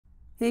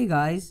Hey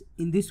guys,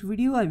 in this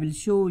video I will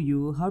show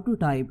you how to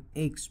type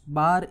X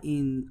bar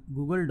in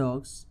Google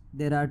Docs.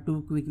 There are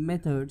two quick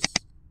methods.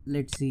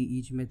 Let's see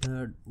each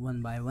method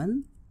one by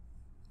one.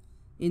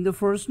 In the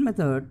first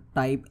method,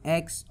 type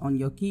X on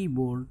your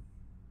keyboard.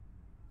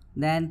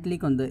 Then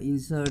click on the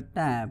Insert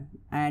tab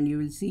and you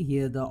will see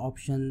here the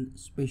option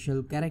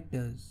Special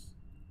Characters.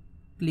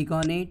 Click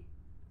on it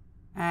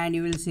and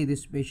you will see the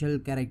Special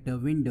Character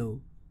window.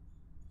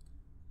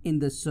 In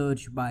the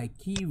search by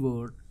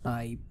keyword,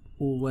 type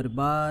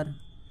overbar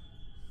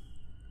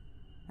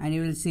and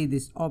you will see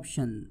this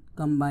option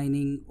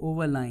combining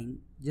overline.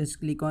 Just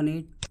click on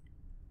it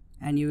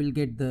and you will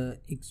get the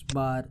X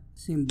bar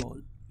symbol.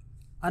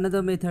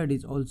 Another method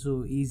is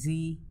also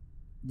easy.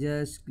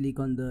 Just click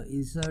on the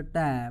Insert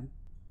tab,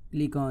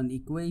 click on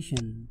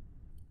Equation.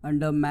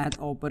 Under Math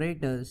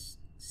Operators,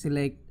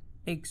 select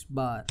X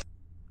bar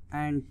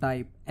and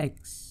type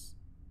X.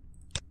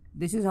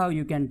 This is how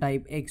you can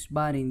type X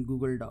bar in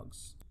Google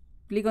Docs.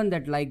 Click on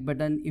that like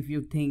button if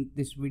you think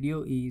this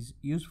video is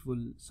useful.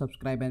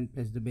 Subscribe and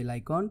press the bell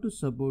icon to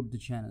support the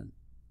channel.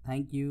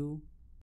 Thank you.